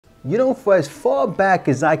You know, for as far back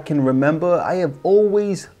as I can remember, I have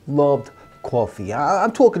always loved coffee.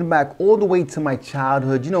 I'm talking back all the way to my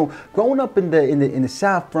childhood. You know, growing up in the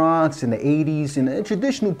South Bronx in the 80s, in a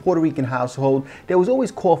traditional Puerto Rican household, there was always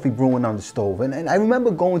coffee brewing on the stove. And I remember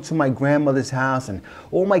going to my grandmother's house, and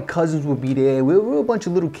all my cousins would be there. We were a bunch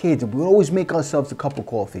of little kids, and we would always make ourselves a cup of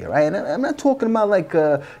coffee, right? And I'm not talking about like,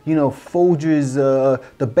 you know, Folgers,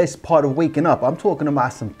 the best part of waking up. I'm talking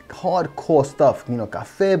about some hardcore stuff, you know,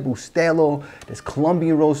 Café Bustelo, this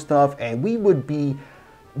Colombian roast stuff, and we would be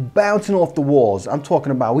bouncing off the walls. I'm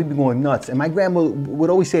talking about, we'd be going nuts. And my grandma would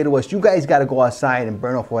always say to us, you guys got to go outside and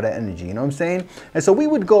burn off all that energy, you know what I'm saying? And so we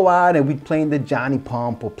would go out and we'd play in the Johnny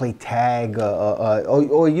Pump or play tag,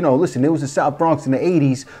 or you know, listen, it was the South Bronx in the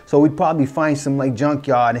 80s, so we'd probably find some like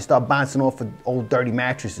junkyard and start bouncing off of old dirty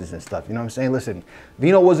mattresses and stuff, you know what I'm saying? Listen,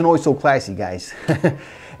 Vino wasn't always so classy, guys.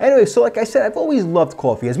 Anyway, so like I said, I've always loved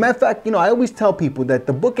coffee. As a matter of fact, you know, I always tell people that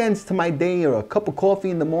the bookends to my day are a cup of coffee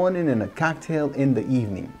in the morning and a cocktail in the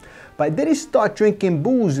evening. But I didn't start drinking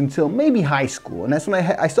booze until maybe high school. And that's when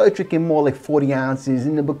I started drinking more like 40 ounces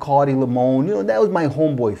in the Bacardi Limon. You know, that was my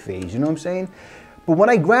homeboy phase, you know what I'm saying? But when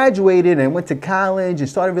I graduated and went to college and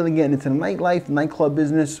started really getting into the nightlife, nightclub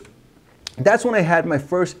business, that's when I had my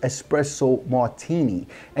first espresso martini.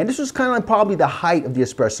 And this was kind of like probably the height of the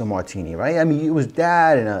espresso martini, right? I mean, it was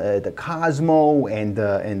that and the Cosmo and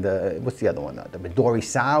what's the other one? The Midori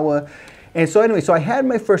Sour. And so anyway, so I had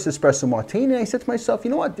my first espresso martini and I said to myself,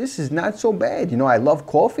 you know what, this is not so bad. You know, I love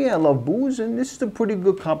coffee, I love booze, and this is a pretty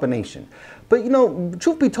good combination. But you know,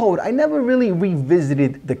 truth be told, I never really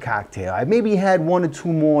revisited the cocktail. I maybe had one or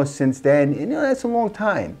two more since then, and you know, that's a long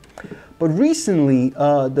time. But recently,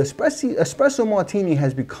 the espresso martini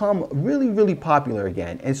has become really, really popular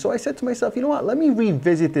again. And so I said to myself, you know what, let me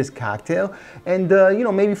revisit this cocktail and, you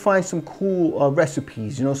know, maybe find some cool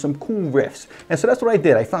recipes, you know, some cool riffs. And so that's what I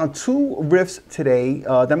did. I found two riffs today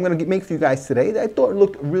that I'm going to make for you guys today that I thought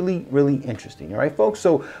looked really, really interesting. All right, folks?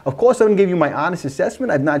 So, of course, I'm going to give you my honest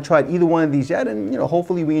assessment. I've not tried either one of these yet. And, you know,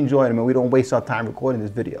 hopefully we enjoy them and we don't waste our time recording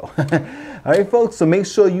this video. All right, folks? So make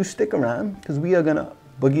sure you stick around because we are going to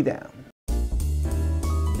boogie down.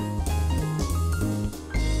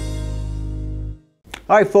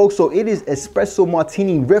 All right, folks, so it is espresso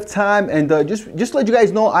martini riff time, and just to let you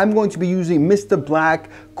guys know, I'm going to be using Mr. Black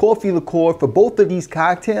coffee liqueur for both of these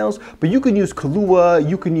cocktails, but you can use Kahlua,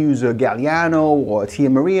 you can use Galliano or Tia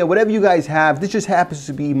Maria, whatever you guys have. This just happens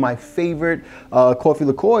to be my favorite coffee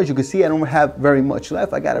liqueur. As you can see, I don't have very much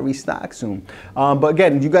left. I got to restock soon. But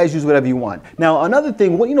again, you guys use whatever you want. Now, another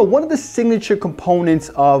thing, you know, one of the signature components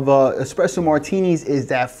of espresso martinis is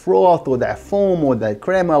that froth or that foam or that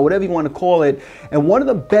crema, whatever you want to call it. And one of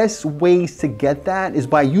the best ways to get that is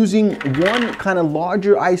by using one kind of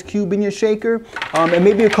larger ice cube in your shaker, and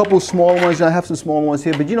maybe a couple of small ones. I have some small ones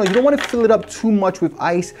here, but you know, you don't want to fill it up too much with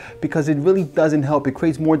ice because it really doesn't help. It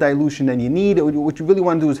creates more dilution than you need. What you really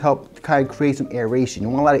want to do is help kind of create some aeration. You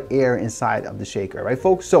want a lot of air inside of the shaker, right,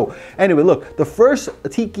 folks? So anyway, look,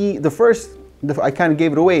 I kind of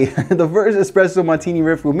gave it away. The first espresso martini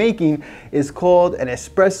riff we're making is called an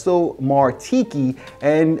espresso martiki,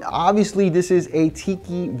 and obviously this is a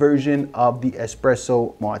tiki version of the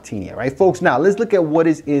espresso martini, all right, folks? Now let's look at what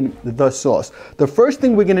is in the sauce. The first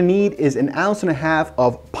thing we're gonna need is 1.5 ounces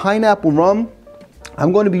of pineapple rum.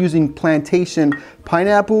 I'm going to be using plantation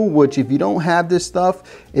pineapple, which if you don't have this stuff,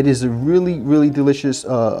 it is a really, really delicious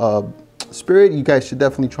spirit. You guys should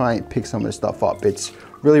definitely try and pick some of this stuff up. It's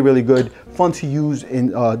really, really good, fun to use in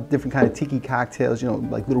different kind of tiki cocktails, you know,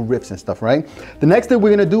 like little riffs and stuff, right? The next thing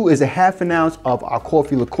we're gonna do is 1/2 ounce of our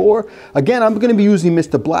coffee liqueur. Again, I'm gonna be using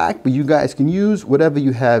Mr. Black, but you guys can use whatever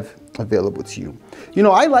you have available to you. You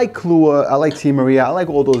know, I like Kahlua, I like Tia Maria, I like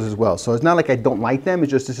all those as well. So it's not like I don't like them,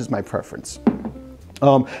 it's just this is my preference.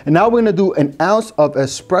 And now we're gonna do 1 ounce of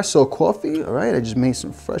espresso coffee, all right? I just made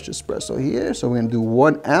some fresh espresso here, so we're gonna do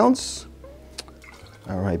 1 ounce.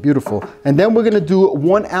 All right, beautiful. And then we're gonna do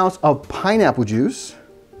 1 ounce of pineapple juice.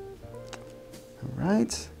 All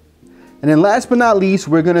right. And then last but not least,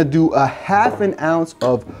 we're gonna do 1/2 ounce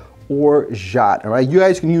of Orgeat. All right, you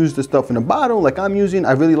guys can use the stuff in a bottle like I'm using.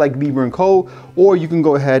 I really like Lieber & Co. Or you can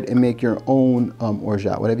go ahead and make your own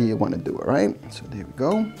Orgeat, whatever you wanna do, all right? So there we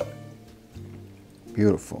go.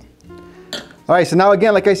 Beautiful. All right, so now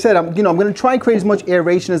again, like I said, I'm gonna try and create as much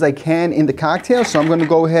aeration as I can in the cocktail. So I'm gonna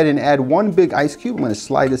go ahead and add 1 big ice cube. I'm gonna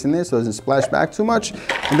slide this in there so it doesn't splash back too much.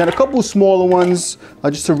 And then a couple smaller ones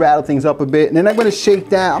just to rattle things up a bit. And then I'm gonna shake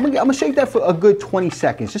that. I'm gonna shake that for a good 20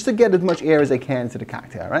 seconds just to get as much air as I can into the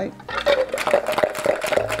cocktail, right?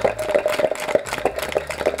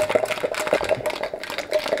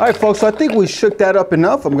 All right, folks, so I think we shook that up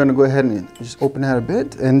enough. I'm gonna go ahead and just open that a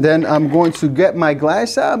bit. And then I'm going to get my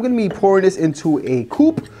glass out. I'm gonna be pouring this into a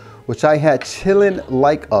coupe, which I had chilling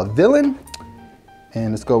like a villain. And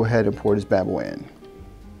let's go ahead and pour this bad boy in.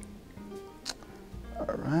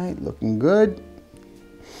 All right, looking good.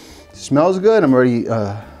 Smells good. I'm already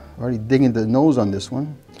digging the nose on this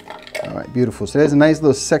one. All right, beautiful. So there's a nice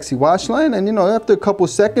little sexy wash line. And you know, after a couple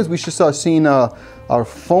seconds, we should start seeing our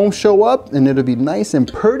foam show up, and it'll be nice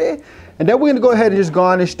and pretty. And then we're gonna go ahead and just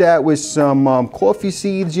garnish that with some coffee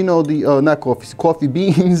seeds, you know, not coffee, coffee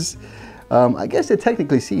beans. I guess they're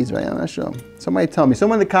technically seeds, right? I'm not sure. Somebody tell me.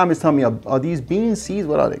 Someone in the comments tell me, are these beans seeds?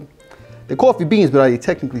 What are they? They're coffee beans, but are they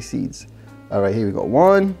technically seeds? All right, here we go.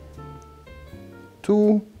 1,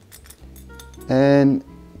 2, and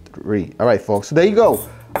 3. All right, folks, so there you go.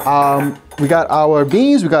 We got our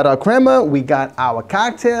beans, we got our crema, we got our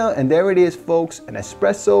cocktail, and there it is, folks, an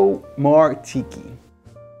espresso martini.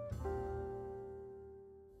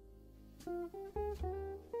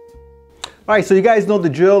 All right, so you guys know the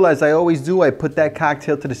drill. As I always do, I put that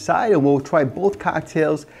cocktail to the side and we'll try both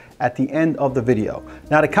cocktails at the end of the video.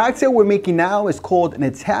 Now, the cocktail we're making now is called an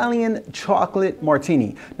Italian chocolate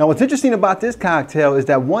martini. Now, what's interesting about this cocktail is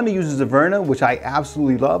that one, it uses Averna, which I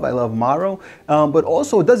absolutely love. I love Maro, but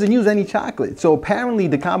also it doesn't use any chocolate. So apparently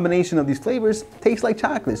the combination of these flavors tastes like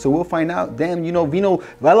chocolate. So we'll find out, damn, you know, Vino,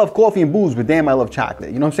 I love coffee and booze, but damn, I love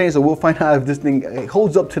chocolate. You know what I'm saying? So we'll find out if this thing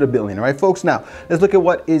holds up to the billing. All right, folks? Now, let's look at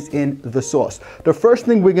what is in the sauce. The first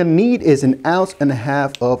thing we're gonna need is 1.5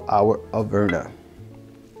 ounces of our Averna.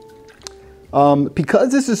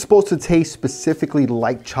 Because this is supposed to taste specifically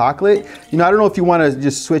like chocolate, you know, I don't know if you want to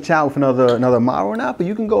just switch out with another Maro or not, but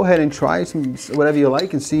you can go ahead and try some whatever you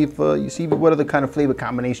like and see if you see what other kind of flavor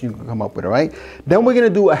combination you can come up with. All right. Then we're gonna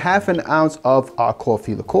do 1/2 ounce of our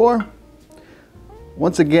coffee liqueur.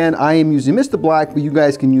 Once again, I am using Mr. Black, but you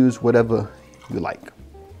guys can use whatever you like,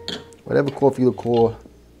 whatever coffee liqueur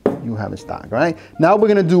you have in stock. All right. Now we're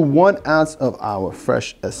gonna do 1 ounce of our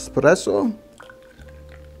fresh espresso.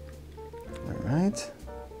 All right,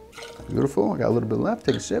 beautiful. I got a little bit left.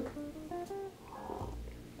 Take a sip.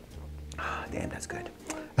 Damn, that's good.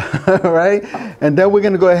 All right, and then we're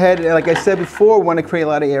gonna go ahead and, like I said before, we want to create a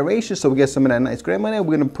lot of aeration, so we get some of that nice crema in there.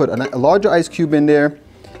 We're gonna put a larger ice cube in there,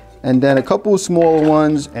 and then a couple of smaller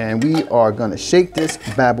ones, and we are gonna shake this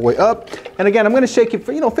bad boy up. And again, I'm gonna shake it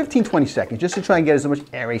for 15-20 seconds, just to try and get as much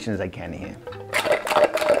aeration as I can in here.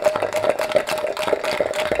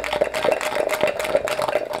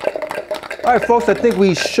 All right, folks, I think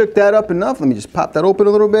we shook that up enough. Let me just pop that open a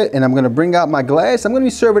little bit, and I'm gonna bring out my glass. I'm gonna be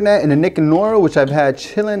serving that in a Nick and Nora, which I've had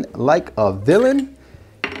chilling like a villain.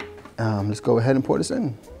 Let's go ahead and pour this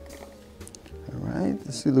in. All right,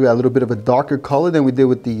 let's see, we got a little bit of a darker color than we did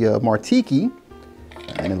with the Martiki,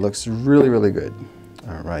 and it looks really, really good.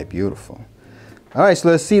 All right, beautiful. All right, so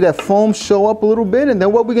let's see that foam show up a little bit, and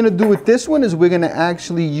then what we're gonna do with this one is we're gonna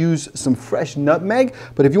actually use some fresh nutmeg,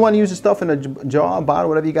 but if you wanna use the stuff in a jar, bottle,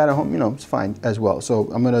 whatever you got at home, it's fine as well. So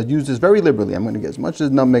I'm gonna use this very liberally. I'm gonna get as much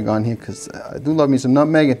as nutmeg on here because I do love me some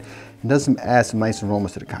nutmeg, and it does add some nice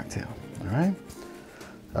aromas to the cocktail, all right?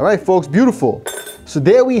 All right, folks, beautiful. So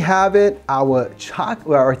there we have it, our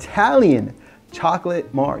Italian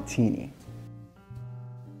chocolate martini.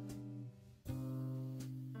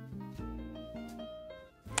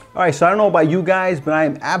 All right, so I don't know about you guys, but I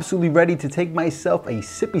am absolutely ready to take myself a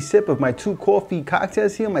sippy sip of my 2 coffee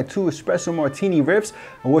cocktails here, my 2 espresso martini riffs.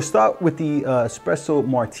 And we'll start with the espresso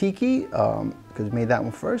martiki, because we made that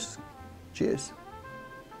one first. Cheers.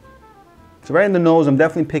 So right in the nose, I'm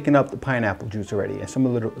definitely picking up the pineapple juice already, and some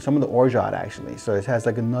of the orgeat actually. So it has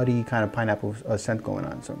like a nutty kind of pineapple scent going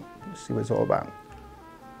on. So let's see what it's all about.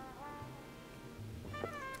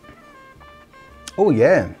 Oh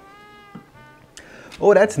yeah.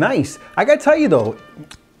 Oh, that's nice. I gotta tell you though,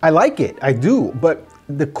 I like it, I do, but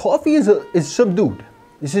the coffee is subdued.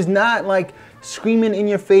 This is not like screaming in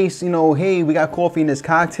your face, hey, we got coffee in this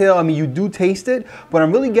cocktail. I mean, you do taste it, but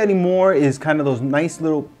I'm really getting more is kind of those nice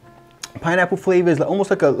little pineapple flavors, almost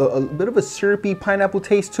like a bit of a syrupy pineapple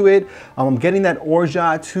taste to it. I'm getting that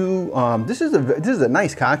orgeat too. This is a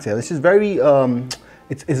nice cocktail. This is very,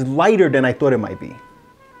 it's lighter than I thought it might be.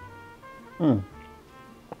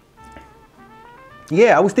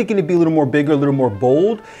 Yeah, I was thinking it'd be a little more bigger, a little more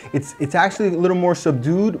bold. It's actually a little more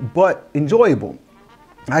subdued, but enjoyable.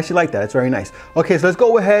 I actually like that, it's very nice. Okay, so let's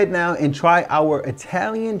go ahead now and try our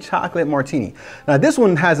Italian chocolate martini. Now this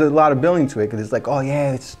one has a lot of billing to it because it's like, oh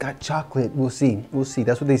yeah, it's got chocolate. We'll see,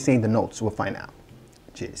 That's what they say in the notes, we'll find out.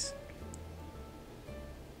 Cheers.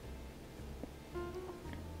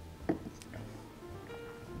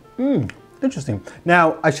 Interesting.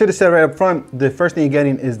 Now, I should have said right up front, the first thing you're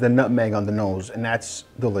getting is the nutmeg on the nose, and that's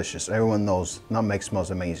delicious. Everyone knows nutmeg smells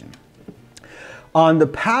amazing. On the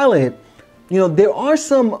palate, you know, there are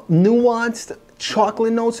some nuanced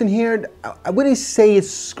chocolate notes in here. I wouldn't say it's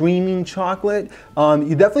screaming chocolate.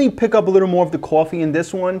 You definitely pick up a little more of the coffee in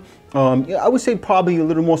this one. I would say probably a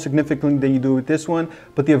little more significantly than you do with this one,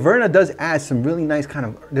 but the Averna does add some really nice kind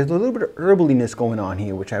of, there's a little bit of herbaliness going on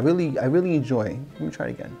here, which I really enjoy. Let me try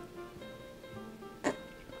it again.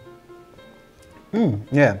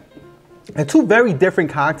 Yeah. And two very different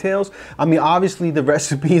cocktails. I mean, obviously the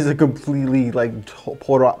recipes are completely like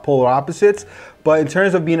polar opposites, but in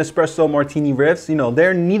terms of being espresso martini riffs, you know,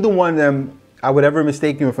 they're neither one of them I would ever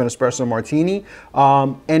mistake them for an espresso martini.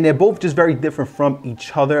 And they're both just very different from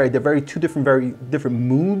each other. They're very different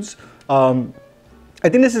moods. I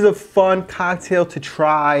think this is a fun cocktail to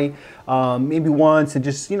try maybe once, and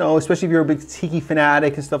just, you know, especially if you're a big tiki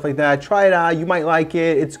fanatic and stuff like that, try it out. You might like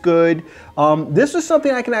it. It's good. This is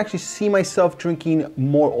something I can actually see myself drinking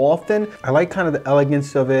more often. I like kind of the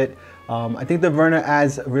elegance of it. I think the Averna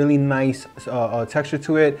adds a really nice texture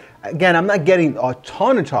to it. Again, I'm not getting a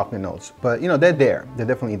ton of chocolate notes, but you know, they're there. They're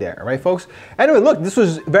definitely there, all right, folks? Anyway, look, this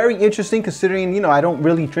was very interesting considering, you know, I don't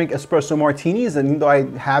really drink espresso martinis, and even though I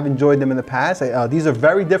have enjoyed them in the past, these are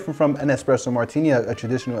very different from an espresso martini, a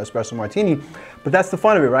traditional espresso martini. But that's the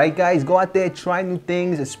fun of it, right, guys? Go out there, try new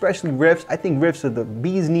things, especially riffs. I think riffs are the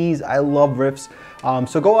bee's knees. I love riffs.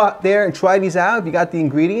 So go out there and try these out if you got the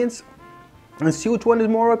ingredients, and see which one is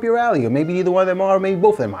more up your alley, or maybe neither one of them are, or maybe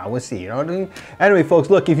both of them are. We'll see, you know what I mean? Anyway,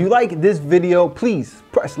 folks, look, if you like this video, please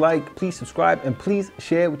press like, please subscribe, and please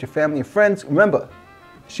share with your family and friends. Remember,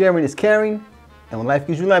 sharing is caring, and when life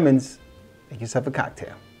gives you lemons, make yourself a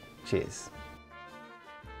cocktail. Cheers.